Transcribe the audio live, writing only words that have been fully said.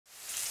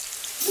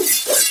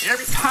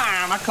every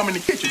time I come in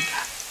the kitchen,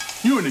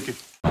 you in the kitchen.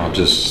 I'll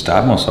just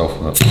stab myself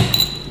with it.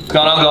 What's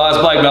going on,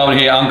 guys? Blake Melbourne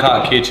here,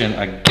 UNCUT Kitchen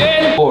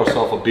again. Pour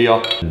yourself a beer.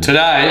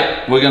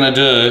 Today, we're gonna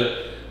do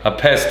a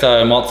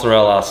pesto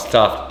mozzarella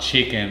stuffed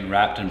chicken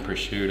wrapped in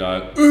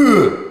prosciutto.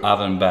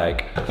 Oven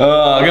bake.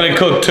 I'm gonna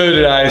cook 2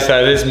 today,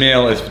 so this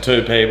meal is for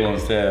 2 people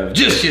instead of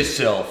just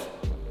yourself.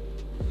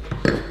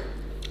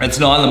 It's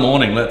 9 in the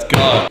morning, let's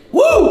go.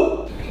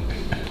 Woo!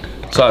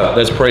 So,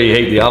 let's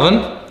preheat the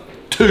oven.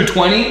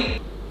 220.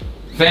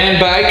 Fan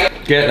bake.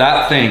 Get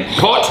that thing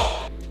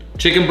hot.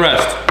 Chicken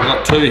breast. I've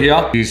got 2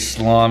 here. These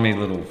slimy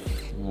little,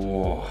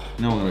 whoa.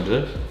 You know what I'm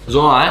gonna do? Because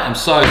I am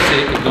so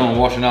sick of doing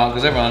washing up,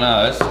 because everyone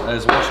knows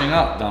there's washing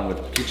up done with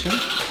the kitchen.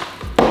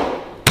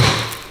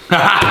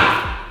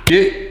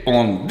 Get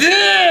on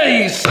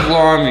there, you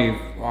slimy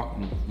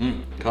fucking.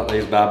 Cut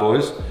these bad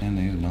boys. And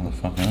these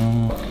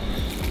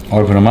motherfuckers.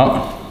 Open them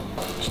up.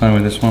 Same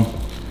with this one.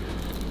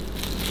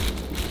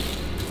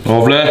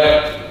 Lovely.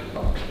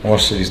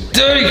 Wash these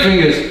dirty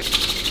fingers.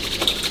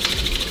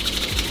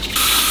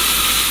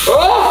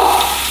 Oh!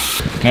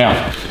 Now,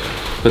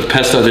 let's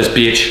pesto this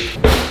bitch.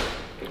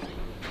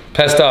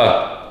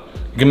 Pesto.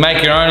 You can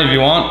make your own if you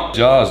want.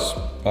 Jars,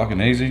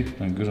 fucking easy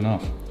and good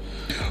enough.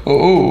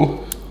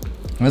 Oh,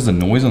 where's the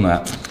noise on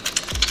that?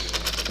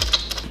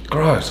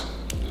 Gross.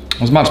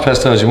 As much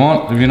pesto as you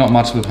want. If you're not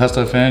much of a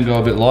pesto fan, go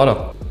a bit lighter.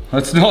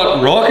 That's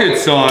not rocket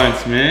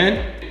science,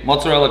 man.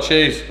 Mozzarella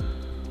cheese.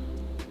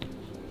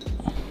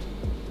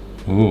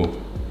 Ooh,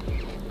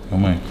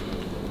 yummy.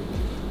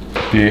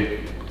 Yeah.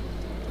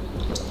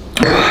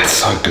 Oh, it's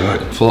so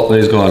good. Flop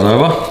these guys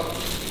over.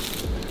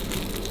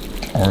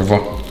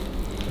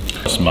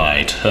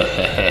 Mate.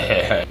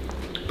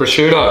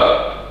 Prosciutto.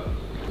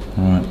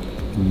 Right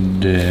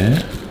there.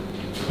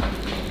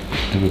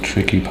 Do a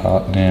tricky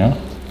part now.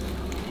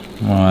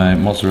 My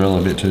mozzarella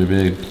a bit too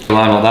big.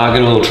 Line like that,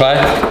 get a little tray.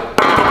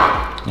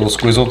 A little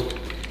squizzle.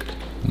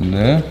 And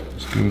there.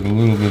 Just give it a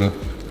little bit of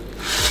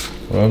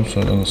rub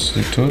so it doesn't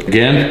stick to it.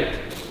 Again.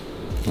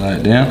 Lay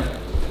it down.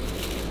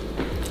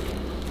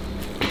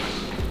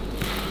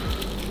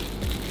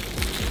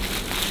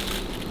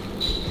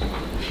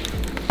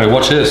 Hey,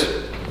 watch this.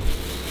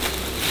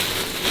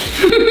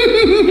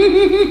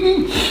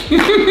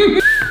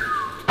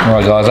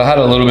 Alright guys, I had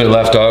a little bit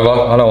left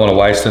over. I don't want to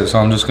waste it, so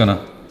I'm just gonna...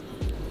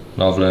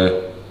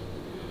 Lovely.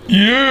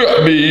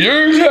 Yeah,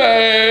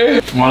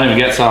 beauty! Might even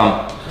get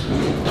some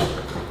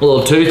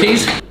little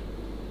toothies.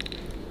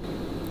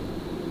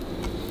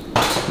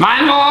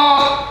 Mango!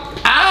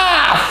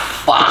 Ah,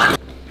 fuck!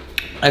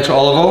 Extra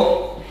olive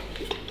oil.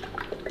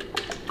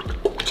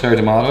 Cherry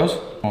tomatoes.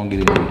 I'll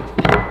get it in.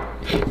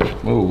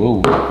 Whoa,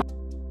 whoa.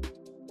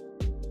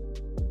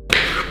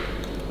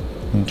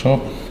 On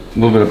top. A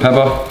little bit of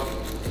pepper.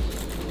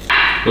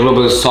 A little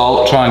bit of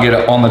salt. Try and get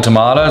it on the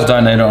tomatoes.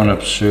 Don't need it on a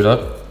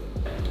prosciutto.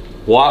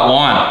 White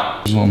wine.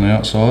 This is on the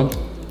outside.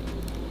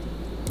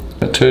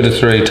 2 to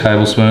 3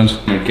 tablespoons.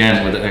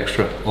 Again with the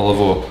extra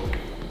olive oil.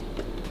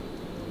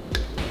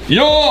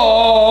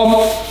 Yum!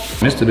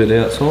 Missed a bit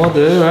outside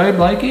there, eh,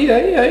 Blakey?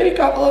 Hey,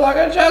 couple of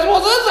fucking shots.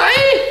 What's this,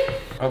 eh?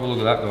 Have a look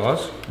at that,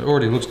 guys. It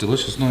already looks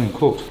delicious, not even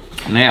cooked.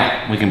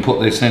 Now, we can put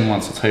this in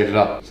once it's heated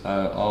up.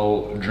 So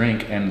I'll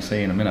drink and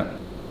see in a minute.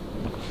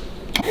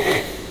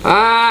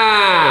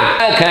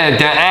 Okay,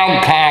 the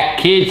UNCUT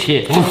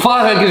Kitchen. Oh,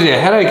 fuck, that gives you a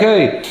headache,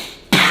 eh?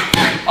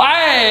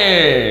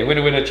 Hey!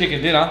 Winner,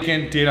 chicken dinner.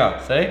 Chicken dinner,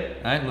 see?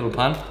 Hey, little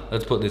pun.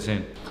 Let's put this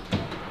in.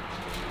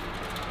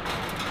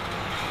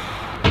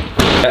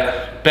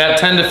 About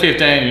 10 to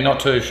 15, you're not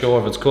too sure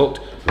if it's cooked.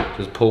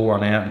 Just pull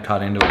one out and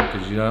cut into it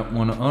because you don't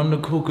want to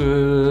undercook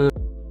it.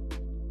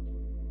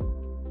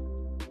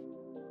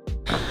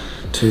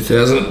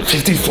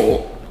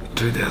 2054,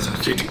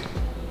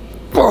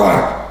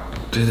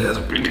 2055,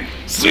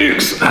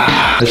 2056.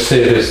 Let's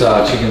see if this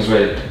chicken's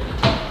ready.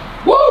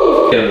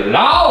 Woo!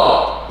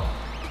 Hello!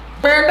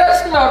 Man, that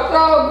smells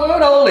so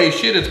good. Holy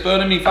shit, it's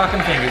burning me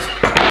fucking fingers.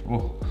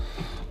 Oh.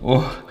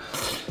 Oh.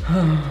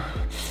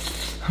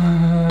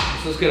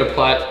 Let's get a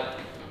plate.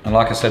 And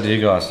like I said to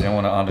you guys, you don't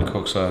want to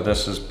undercook, so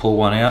let's just pull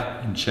one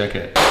out and check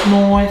it.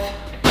 Nice.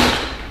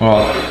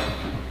 Alright.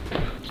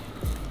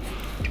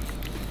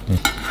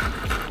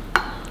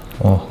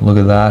 Oh, look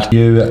at that.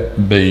 You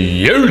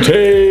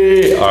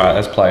beauty! Alright,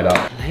 let's plate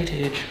up.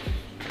 Platage.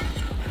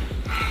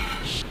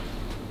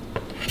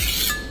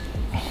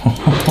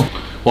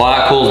 While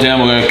that cools down,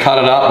 we're going to cut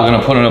it up, we're going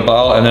to put it in a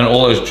bowl, and then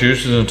all those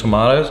juices and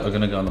tomatoes are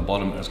going to go on the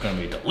bottom, and it's going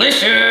to be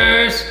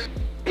delicious!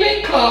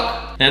 Click clock!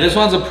 Now this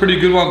one's a pretty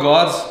good one,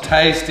 guys.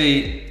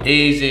 Tasty,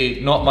 easy,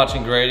 not much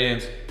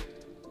ingredients,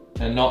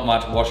 and not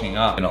much washing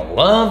up. You're gonna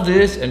love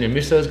this, and your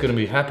missus is gonna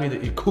be happy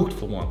that you cooked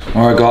for one.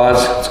 All right,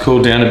 guys, it's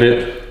cooled down a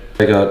bit.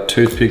 Take our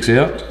toothpicks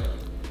out.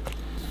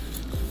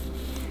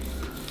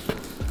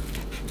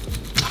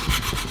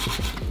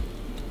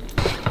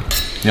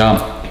 Yum.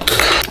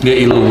 Get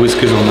your little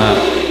whiskers on that.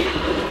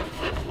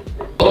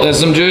 Oh, there's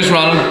some juice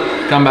running.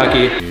 Come back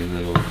here. You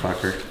little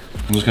fucker.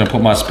 I'm just gonna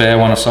put my spare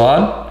one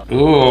aside.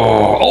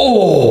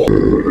 Oh!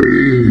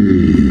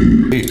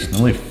 It's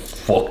nearly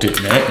fucked it,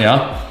 mate,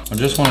 yeah? I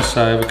just want to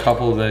save a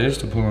couple of these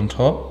to put on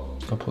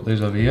top. I'll put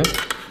these over here.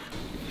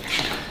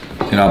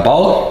 In our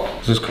bowl,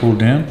 is this cooled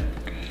down?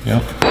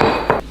 Yep.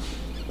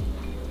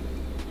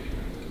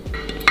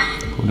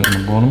 Put it on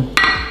the bottom.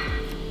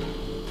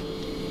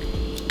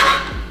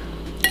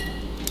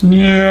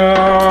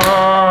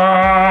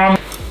 Yeah.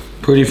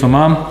 Pretty for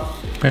mum.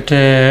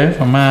 Pretty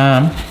for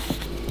mum.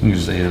 You can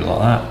just eat it like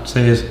that.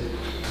 Says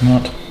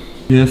not.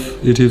 Yes,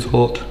 it is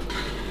hot.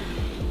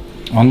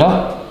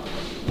 Under.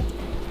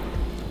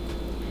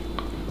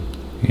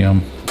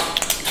 Yum.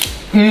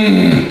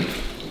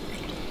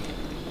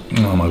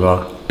 Oh my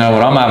god. You know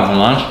what I'm having for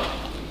lunch?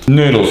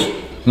 Noodles.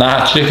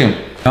 Nah, chicken.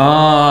 Get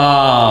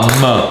out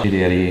of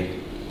here.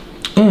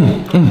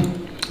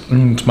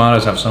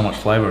 Tomatoes have so much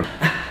flavour.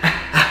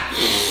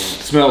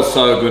 Smells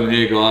so good in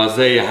here, guys.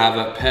 There you have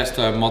it.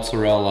 Pesto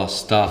mozzarella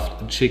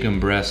stuffed chicken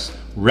breast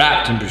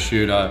wrapped in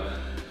prosciutto.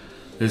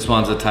 This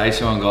one's a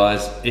tasty one,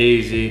 guys.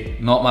 Easy,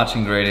 not much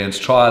ingredients.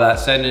 Try that,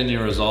 send in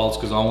your results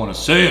because I want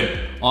to see them.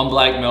 I'm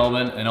Blake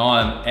Melbourne and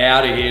I'm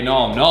out of here. No,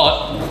 I'm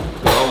not.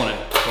 But I want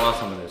to try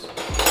some of this.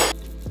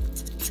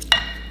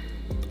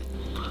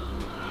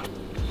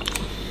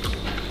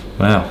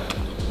 Wow.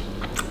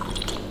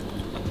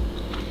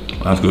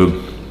 That's good.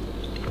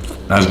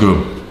 That's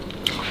good.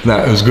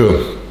 That is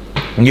good.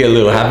 You get a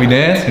little happy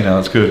dance, you know,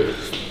 it's good.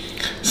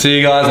 See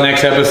you guys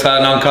next episode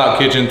in Uncut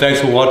Kitchen. Thanks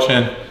for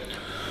watching.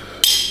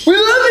 We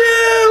love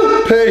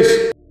you!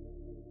 Peace.